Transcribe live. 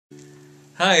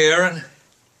Hi, Aaron.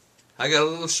 I got a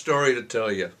little story to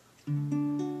tell you.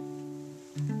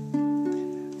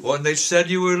 When they said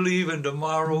you were leaving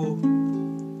tomorrow,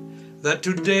 that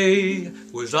today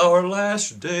was our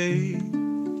last day,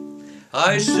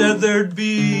 I said there'd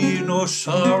be no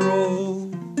sorrow,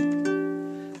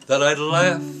 that I'd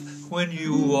laugh when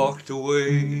you walked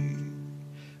away.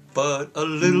 But a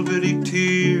little bitty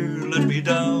tear let me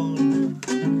down,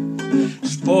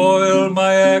 spoiled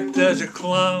my act as a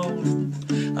clown.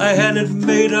 I had it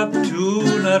made up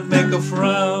to not make a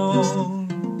frown,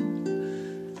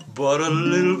 but a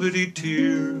little bitty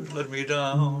tear let me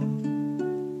down.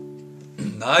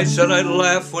 I said I'd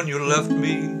laugh when you left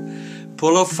me,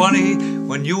 pull a funny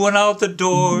when you went out the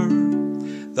door,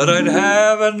 that I'd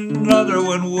have another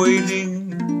one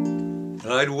waiting,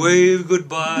 that I'd wave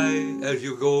goodbye as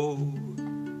you go.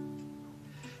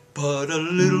 But a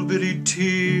little bitty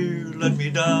tear let me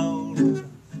down,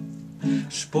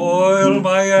 spoiled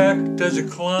my act as a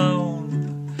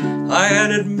clown. I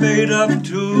had it made up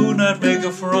to not make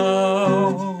a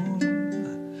frown,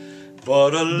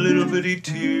 but a little bitty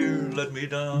tear let me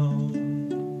down.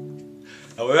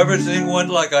 Now everything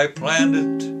went like I planned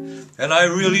it, and I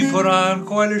really put on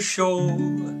quite a show.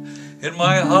 In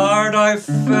my heart I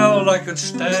felt I could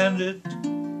stand it,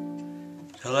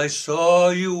 till I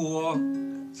saw you walk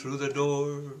through the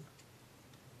door.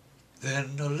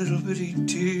 Then a little bitty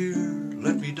tear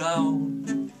let me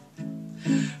down,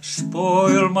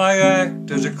 spoiled my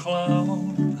act as a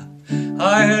clown.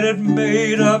 I had it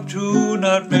made up to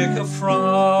not make a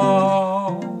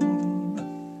frown,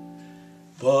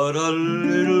 but a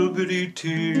little bitty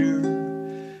tear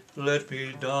let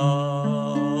me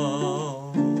down.